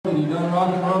he done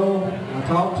rock and roll. I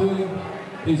talked to him.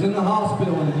 He's in the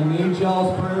hospital and he needs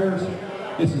y'all's prayers.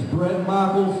 This is Brett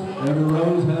Michaels. Every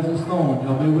rose has its thorn.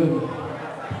 Y'all be with me.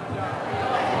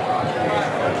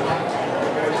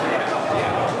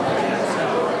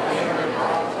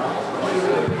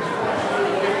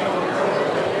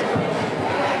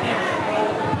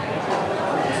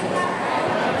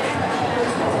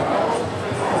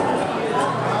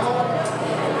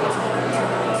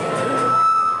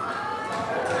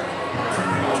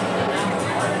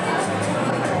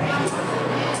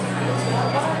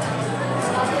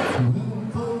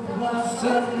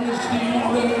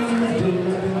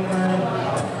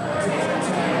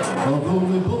 Although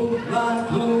we both lie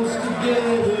close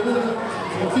together,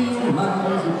 a few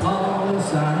miles apart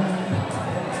inside.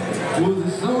 Was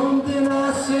it something I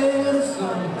said or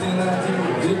something I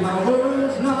did? Did my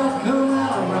words not come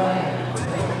out right?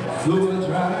 Though I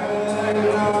tried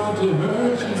not to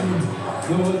hurt you,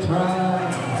 though I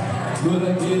tried, but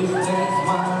I guess that's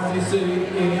why they say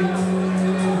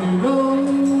every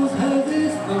rose has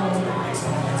its thorn.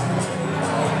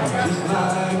 Just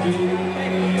like every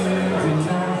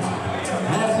night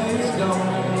has its dawn.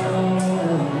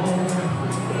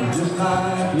 Just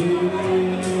like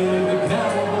every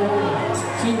cowboy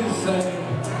sings the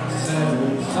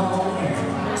same song.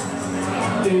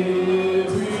 Every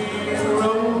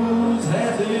rose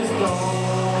has its thorn.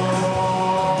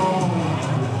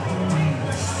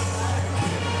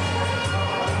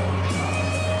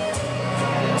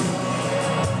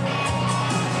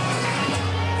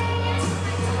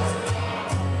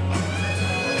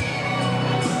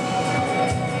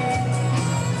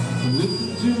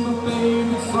 Listen to my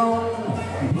favorite song,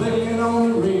 playing on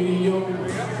the radio.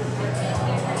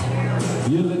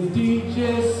 Yeah, the DJ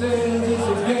says it's a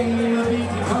game of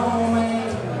easy come and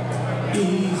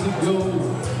easy go.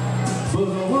 But I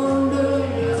wonder,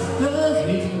 does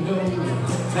he know?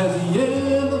 Has he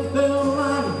ever felt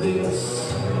like this?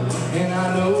 And I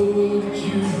know that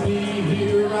you'd be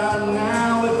here right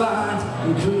now if I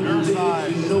could let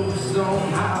you know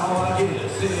somehow. I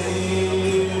guess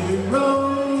every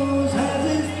rose has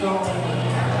its thorn,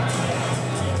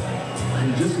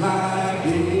 just like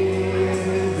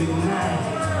every night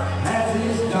has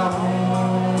its dawn.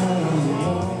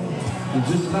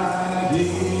 Just like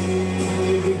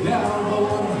every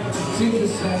cowboy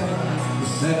sings the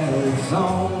sad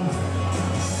song.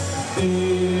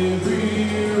 Every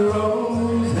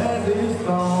rose has its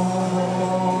thorn.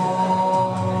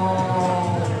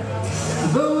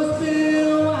 Though it's been a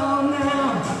while now,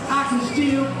 I can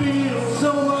still feel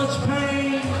so much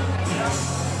pain,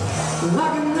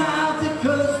 like a knife that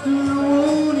cuts through the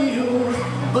wound heals,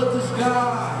 but the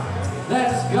scar, that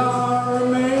scar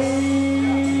remains.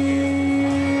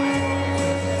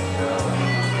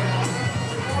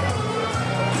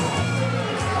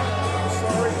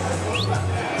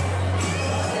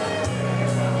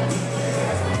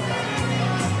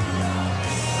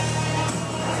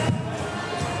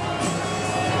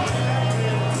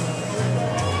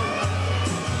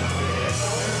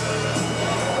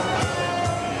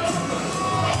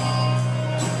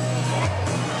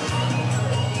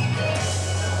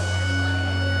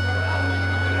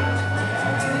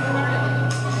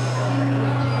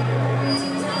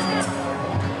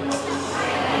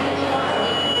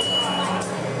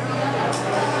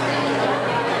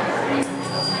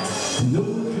 No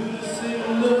good say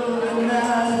love and I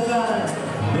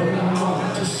don't know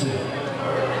what to say.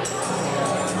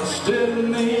 Instead of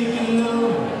making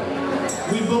love,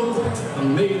 we both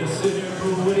made a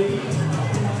separate ways.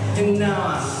 And now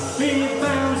I really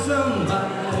found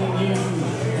somebody new,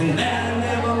 and that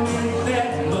never meant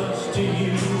that much to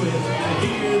you. And to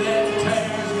hear that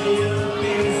tears me up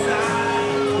inside,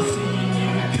 seeing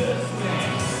you cuss me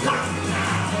like a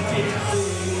knife against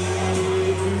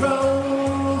every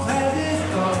rose has its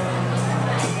thorn.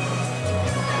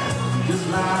 Just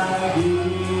like every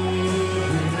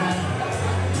night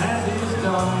has its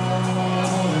dawn.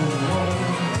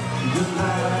 Just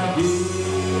like every